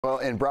Well,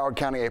 in Broward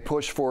County, a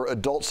push for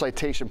adult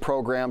citation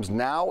programs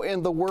now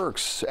in the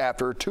works.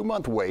 After a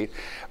 2-month wait,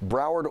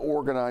 Broward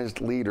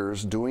organized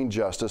leaders doing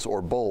justice,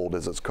 or BOLD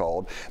as it's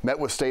called, met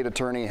with State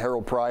Attorney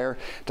Harold Pryor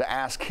to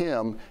ask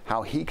him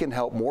how he can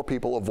help more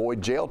people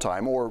avoid jail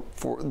time, or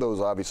for those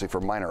obviously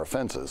for minor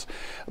offenses.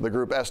 The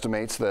group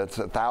estimates that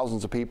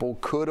thousands of people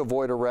could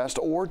avoid arrest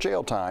or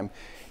jail time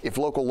if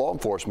local law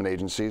enforcement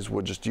agencies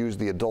would just use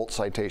the adult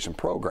citation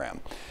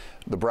program.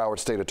 The Broward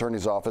State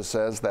Attorney's Office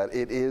says that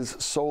it is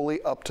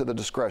solely up to the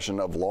discretion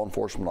of law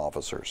enforcement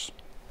officers.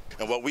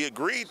 And what we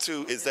agreed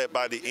to is that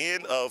by the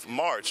end of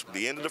March,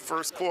 the end of the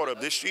first quarter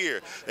of this year,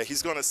 that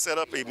he's going to set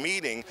up a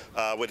meeting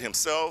with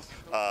himself,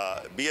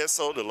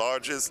 BSO, the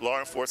largest law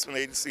enforcement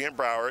agency in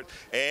Broward,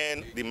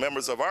 and the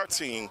members of our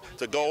team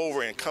to go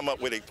over and come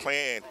up with a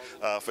plan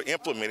for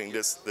implementing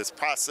this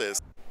process.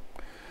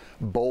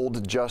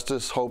 BOLD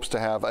Justice hopes to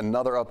have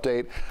another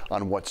update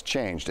on what's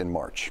changed in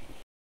March.